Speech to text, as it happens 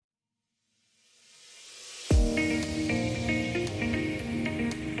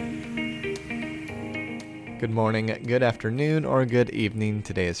Good morning, good afternoon, or good evening.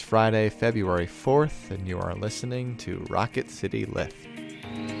 Today is Friday, February 4th, and you are listening to Rocket City Lift.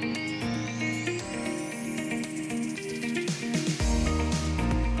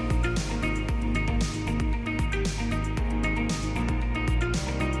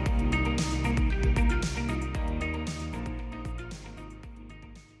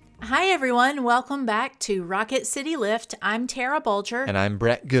 Hi, everyone. Welcome back to Rocket City Lift. I'm Tara Bulger. And I'm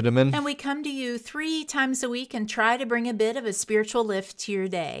Brett Goodeman. And we come to you 3 times a week and try to bring a bit of a spiritual lift to your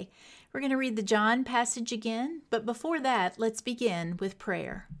day. We're going to read the John passage again, but before that, let's begin with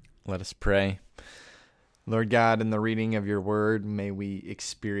prayer. Let us pray. Lord God, in the reading of your word, may we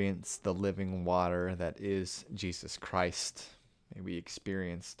experience the living water that is Jesus Christ. May we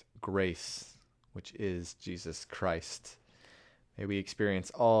experience grace, which is Jesus Christ. May we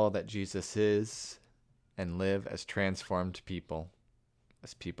experience all that Jesus is and live as transformed people,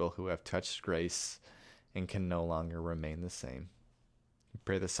 as people who have touched grace and can no longer remain the same. We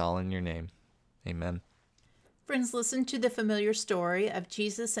pray this all in your name. Amen. Friends, listen to the familiar story of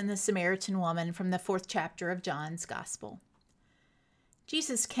Jesus and the Samaritan woman from the 4th chapter of John's Gospel.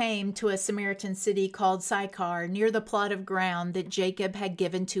 Jesus came to a Samaritan city called Sychar, near the plot of ground that Jacob had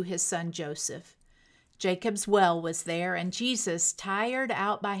given to his son Joseph. Jacob's well was there, and Jesus, tired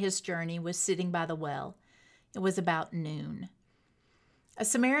out by his journey, was sitting by the well. It was about noon. A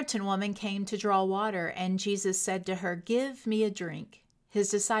Samaritan woman came to draw water, and Jesus said to her, "Give me a drink." His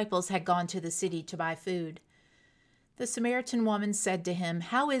disciples had gone to the city to buy food. The Samaritan woman said to him,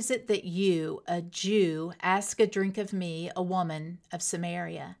 "How is it that you, a Jew, ask a drink of me, a woman of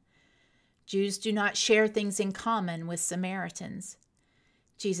Samaria? Jews do not share things in common with Samaritans."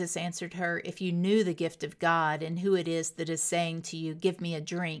 Jesus answered her, "If you knew the gift of God and who it is that is saying to you, 'Give me a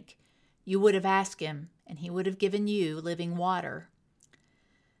drink,' you would have asked him, and he would have given you living water."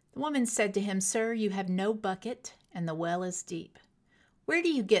 The woman said to him, "Sir, you have no bucket, and the well is deep. Where do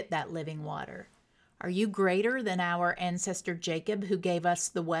you get that living water? Are you greater than our ancestor Jacob, who gave us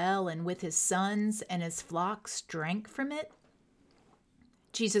the well, and with his sons and his flocks drank from it?"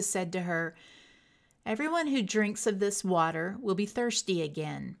 Jesus said to her, "Everyone who drinks of this water will be thirsty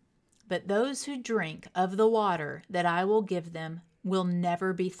again, but those who drink of the water that I will give them will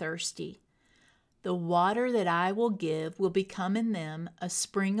never be thirsty. The water that I will give will become in them a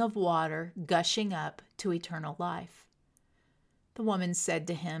spring of water gushing up to eternal life." The woman said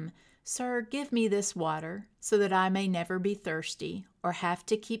to him, "Sir, give me this water so that I may never be thirsty or have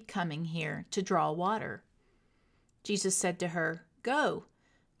to keep coming here to draw water." Jesus said to her, "Go,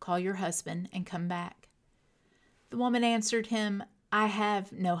 call your husband and come back." The woman answered him, "I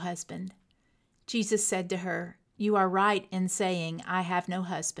have no husband." Jesus said to her, "You are right in saying, 'I have no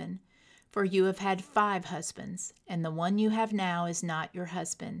husband,' for you have had 5 husbands, and the one you have now is not your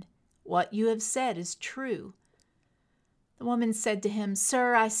husband. What you have said is true." The woman said to him,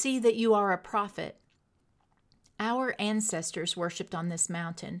 "Sir, I see that you are a prophet. Our ancestors worshipped on this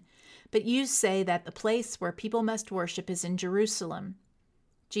mountain, but you say that the place where people must worship is in Jerusalem."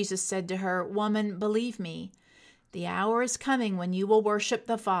 Jesus said to her, "Woman, believe me, the hour is coming when you will worship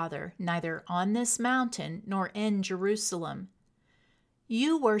the Father, neither on this mountain nor in Jerusalem.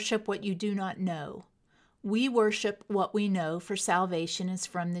 You worship what you do not know. We worship what we know, for salvation is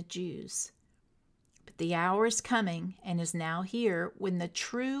from the Jews. But the hour is coming, and is now here, when the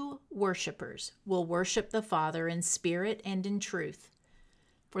true worshipers will worship the Father in spirit and in truth,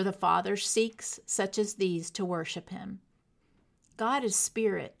 for the Father seeks such as these to worship him. God is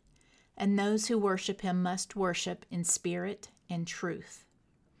spirit, and those who worship him must worship in spirit and truth."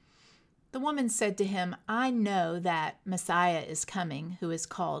 The woman said to him, "I know that Messiah is coming, who is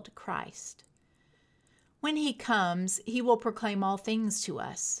called Christ. When he comes, he will proclaim all things to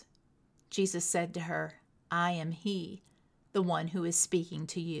us." Jesus said to her, "I am he, the one who is speaking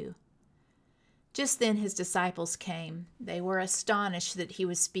to you." Just then his disciples came. They were astonished that he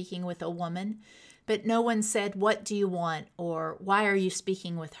was speaking with a woman, but no one said, "What do you want?" or "Why are you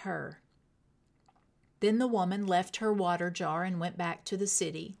speaking with her?" Then the woman left her water jar and went back to the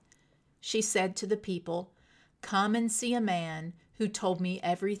city. She said to the people, "Come and see a man who told me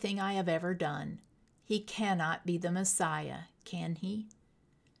everything I have ever done. He cannot be the Messiah, can he?"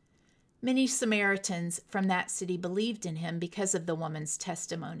 Many Samaritans from that city believed in him because of the woman's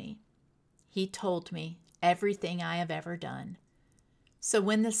testimony. "He told me everything I have ever done." So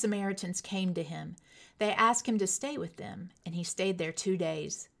when the Samaritans came to him, they asked him to stay with them, and he stayed there 2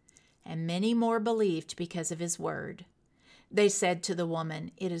 days. And many more believed because of his word. They said to the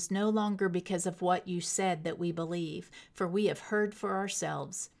woman, "It is no longer because of what you said that we believe, for we have heard for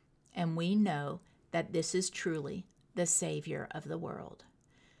ourselves, and we know that this is truly the Savior of the world."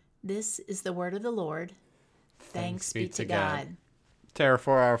 This is the word of the Lord. Thanks be to God. Tara,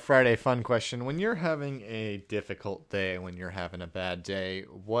 for our Friday fun question, when you're having a difficult day, when you're having a bad day,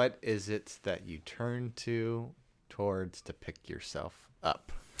 what is it that you turn towards to pick yourself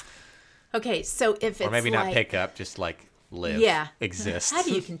up? Okay, so if it's Or maybe not like, pick up, just like live, yeah, exist. How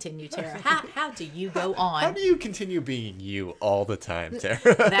do you continue, Tara? How do you go on? How do you continue being you all the time, Tara?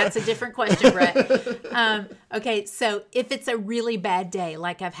 That's a different question, Brett. Okay, so if it's a really bad day,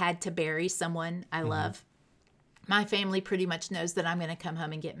 like I've had to bury someone I love, my family pretty much knows that I'm going to come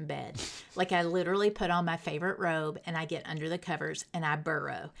home and get in bed. Like I literally put on my favorite robe and I get under the covers and I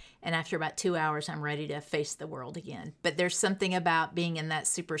burrow. And after about 2 hours, I'm ready to face the world again. But there's something about being in that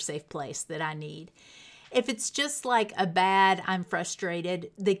super safe place that I need. If it's just like I'm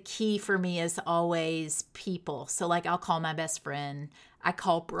frustrated, the key for me is always people. So like I'll call my best friend. I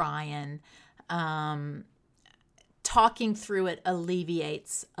call Brian. Talking through it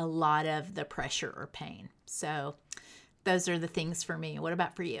alleviates a lot of the pressure or pain. So those are the things for me. What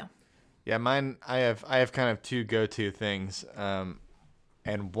about for you? Yeah, mine, I have kind of two go-to things.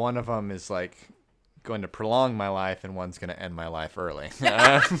 And one of them is like going to prolong my life and one's going to end my life early.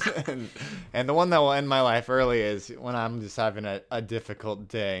 And the one that will end my life early is when I'm just having a difficult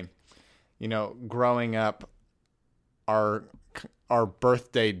day. You know, growing up, our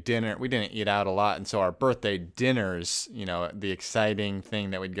birthday dinner, we didn't eat out a lot. And so our birthday dinners, you know, the exciting thing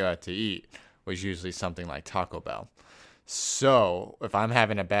that we'd go out to eat was usually something like Taco Bell. So if I'm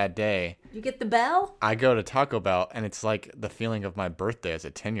having a bad day, you get the bell? I go to Taco Bell and it's like the feeling of my birthday as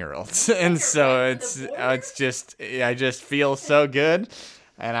a 10-year-old. And so it's just, I just feel so good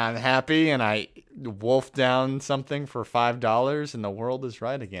and I'm happy and I wolf down something for $5 and the world is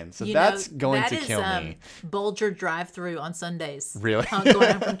right again. So that's going to kill me. Bulger drive-through on Sundays. Really?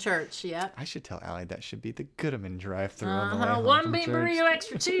 Going home from church, yeah. I should tell Allie that should be the Goodman drive-through on the way home One from beef church. burrito,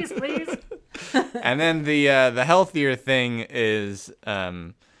 extra cheese, please. And then the healthier thing is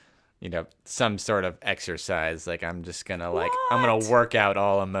you know, some sort of exercise. Like I'm just gonna I'm gonna work out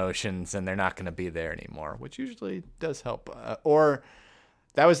all emotions and they're not gonna be there anymore, which usually does help. Or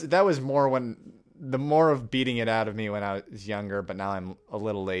that was more when the more of beating it out of me when I was younger, but now I'm a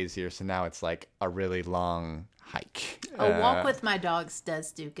little lazier, so now it's like a really long hike. A walk with my dogs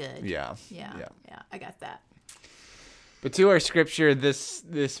does do good. Yeah. I got that. But to our scripture, this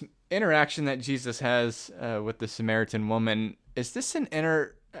interaction that Jesus has with the Samaritan woman, is this an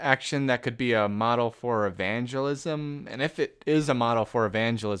interaction that could be a model for evangelism? And if it is a model for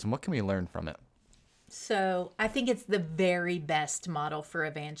evangelism, what can we learn from it? So I think it's the very best model for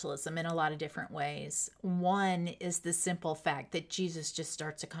evangelism in a lot of different ways. One is the simple fact that Jesus just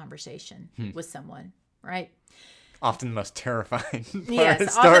starts a conversation with someone, right? Often the most terrifying part.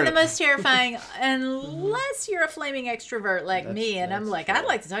 Yes, often the most terrifying, unless you're a flaming extrovert like me, and I'm like, I'd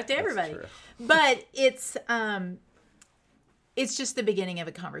like to talk to everybody. But it's just the beginning of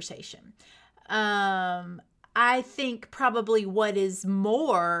a conversation. I think probably what is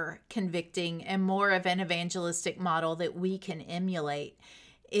more convicting and more of an evangelistic model that we can emulate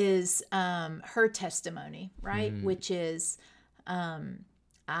is her testimony, right? Which is,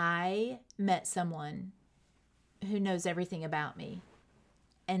 I met someone who knows everything about me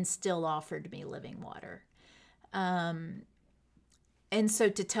and still offered me living water. And so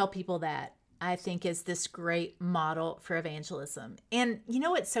to tell people that, I think is this great model for evangelism. And you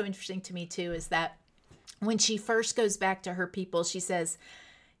know what's so interesting to me too is that when she first goes back to her people, she says,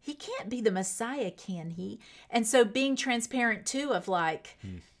 he can't be the Messiah, can he? And so being transparent too of like,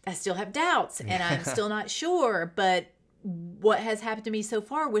 I still have doubts and I'm still not sure, but what has happened to me so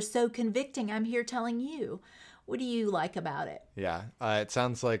far was so convicting. I'm here telling you. What do you like about it? Yeah, it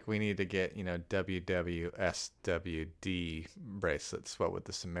sounds like we need to get, WWSWD bracelets. What would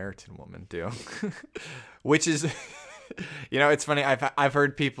the Samaritan woman do? Which is, it's funny. I've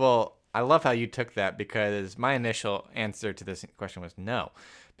heard people. I love how you took that because my initial answer to this question was no,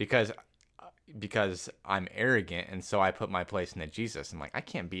 because I'm arrogant and so I put my place into Jesus. I'm like, I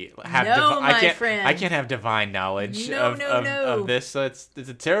can't I can't have divine knowledge of this. So it's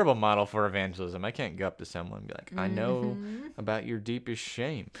a terrible model for evangelism. I can't go up to someone and be like, I know about your deepest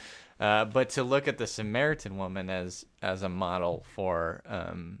shame. But to look at the Samaritan woman as a model for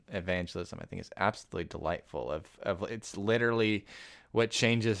evangelism, I think is absolutely delightful. It's literally what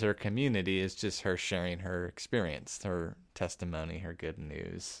changes her community is just her sharing her experience, her testimony, her good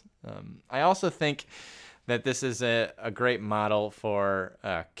news. I also think that this is a great model for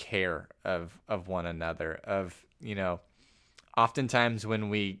care of one another. Oftentimes when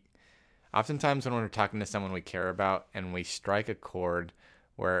we're talking to someone we care about and we strike a chord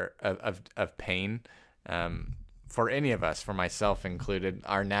of pain for any of us, for myself included,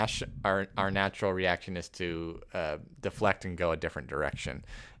 our natural reaction is to deflect and go a different direction.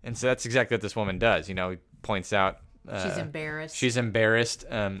 And so that's exactly what this woman does. Points out she's embarrassed. She's embarrassed.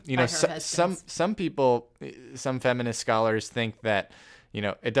 Some people, some feminist scholars think that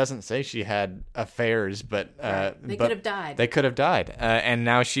it doesn't say she had affairs, but they could have died. They could have died, and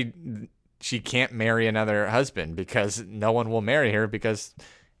now she can't marry another husband because no one will marry her because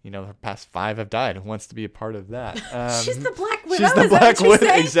her past 5 have died. Who wants to be a part of that? She's the Black Widow. She's the Black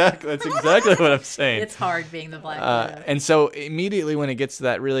Widow. Exactly. That's exactly what I'm saying. It's hard being the Black Widow. And so immediately when it gets to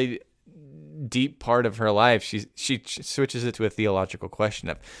that really deep part of her life, she switches it to a theological question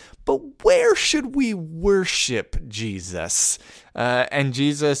of, but where should we worship Jesus? And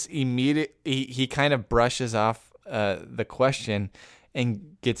Jesus immediately he kind of brushes off the question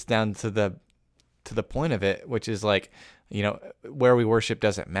and gets down to the point of it, which is like, where we worship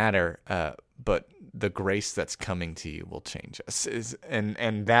doesn't matter, but the grace that's coming to you will change us.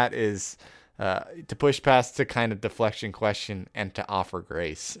 And that is to push past the kind of deflection question and to offer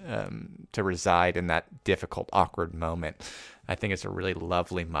grace to reside in that difficult, awkward moment. I think it's a really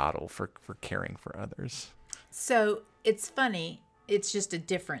lovely model for caring for others. So it's funny. It's just a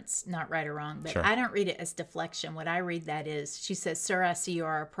difference, not right or wrong. But Sure. I don't read it as deflection. What I read that is, she says, "Sir, I see you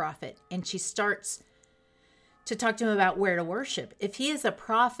are a prophet." And she starts to talk to him about where to worship. If he is a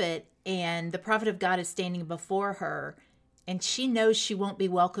prophet and the prophet of God is standing before her and she knows she won't be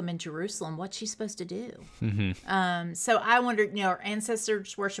welcome in Jerusalem, what's she supposed to do? Mm-hmm. So I wondered, our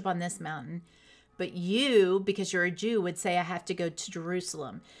ancestors worship on this mountain, but you, because you're a Jew, would say I have to go to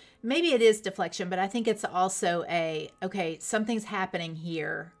Jerusalem. Maybe it is deflection, but I think it's also okay, something's happening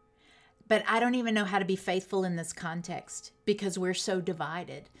here, but I don't even know how to be faithful in this context because we're so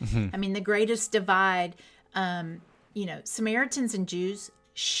divided. Mm-hmm. I mean, the greatest divide, Samaritans and Jews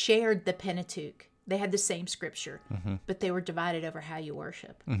shared the Pentateuch. They had the same scripture, but they were divided over how you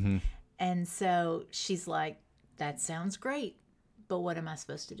worship. Mm-hmm. And so she's like, that sounds great, but what am I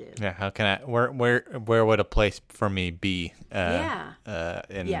supposed to do? Yeah, how can I? Where would a place for me be? Yeah.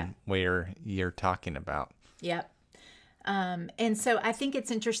 Where you're talking about. Yep. And so I think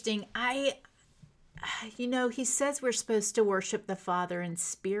it's interesting. He says we're supposed to worship the Father in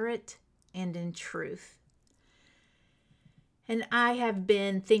spirit and in truth. And I have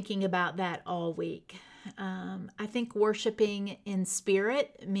been thinking about that all week. I think worshiping in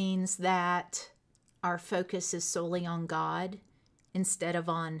spirit means that our focus is solely on God instead of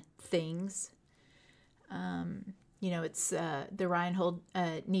on things. It's the Reinhold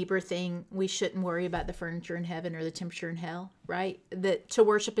Niebuhr thing. We shouldn't worry about the furniture in heaven or the temperature in hell, right? That to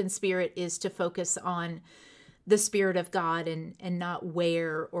worship in spirit is to focus on the Spirit of God and not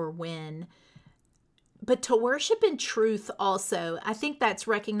where or when. But to worship in truth also, I think that's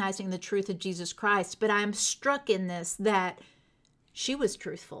recognizing the truth of Jesus Christ. But I'm struck in this that she was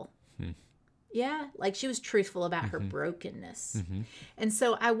truthful. Yeah, like she was truthful about her brokenness. Mm-hmm. And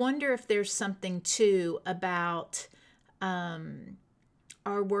so I wonder if there's something too about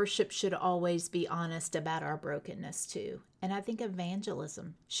our worship should always be honest about our brokenness too. And I think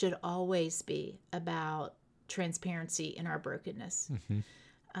evangelism should always be about transparency in our brokenness.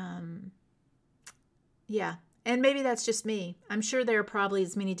 Mm-hmm. Yeah, and maybe that's just me. I'm sure there are probably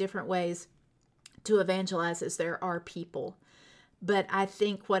as many different ways to evangelize as there are people. But I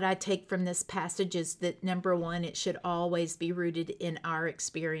think what I take from this passage is that, number one, it should always be rooted in our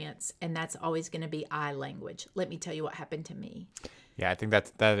experience, and that's always going to be I language. Let me tell you what happened to me. Yeah, I think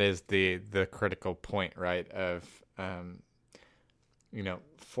that is the critical point, right? Of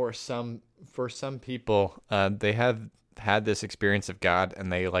for some people, they have had this experience of God,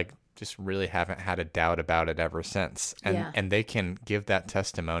 and they just really haven't had a doubt about it ever since. And they can give that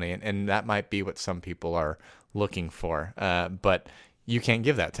testimony, and that might be what some people are looking for. But you can't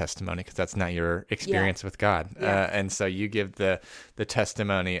give that testimony because that's not your experience with God. And so you give the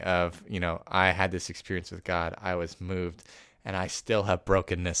testimony of, I had this experience with God. I was moved, and I still have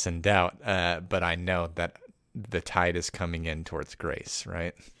brokenness and doubt. But I know that the tide is coming in towards grace,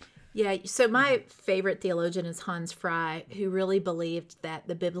 right? Yeah, so my favorite theologian is Hans Frey, who really believed that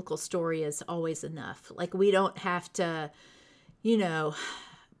the biblical story is always enough. Like, we don't have to,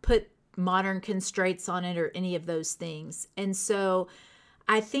 put modern constraints on it or any of those things. And so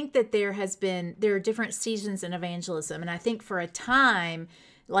I think that there are different seasons in evangelism. And I think for a time,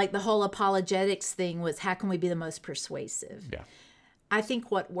 like the whole apologetics thing was, how can we be the most persuasive? Yeah. I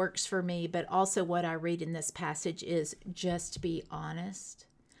think what works for me, but also what I read in this passage, is just be honest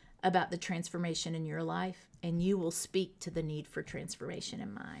about the transformation in your life, and you will speak to the need for transformation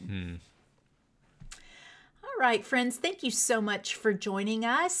in mine. All right, friends, thank you so much for joining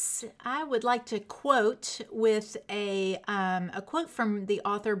us. I would like to quote with a quote from the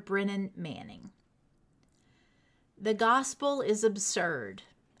author Brennan Manning. The gospel is absurd,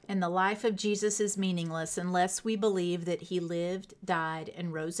 and the life of Jesus is meaningless unless we believe that he lived, died,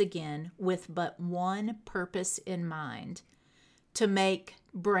 and rose again with but one purpose in mind: to make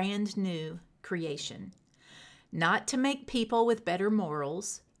brand new creation. Not to make people with better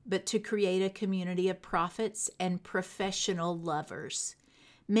morals, but to create a community of prophets and professional lovers,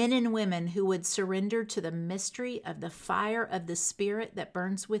 men and women who would surrender to the mystery of the fire of the Spirit that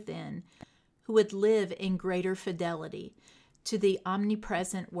burns within, who would live in greater fidelity to the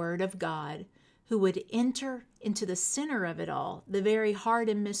omnipresent Word of God, who would enter into the center of it all, the very heart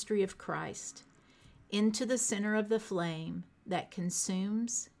and mystery of Christ, into the center of the flame that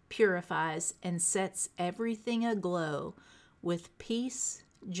consumes, purifies, and sets everything aglow with peace,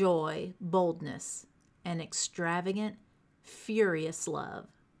 joy, boldness, and extravagant, furious love.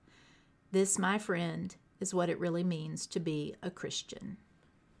 This, my friend, is what it really means to be a Christian.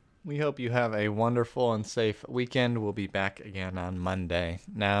 We hope you have a wonderful and safe weekend. We'll be back again on Monday.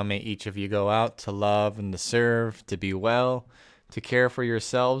 Now may each of you go out to love and to serve, to be well, to care for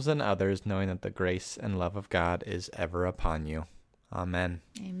yourselves and others, knowing that the grace and love of God is ever upon you. Amen.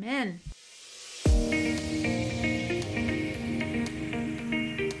 Amen.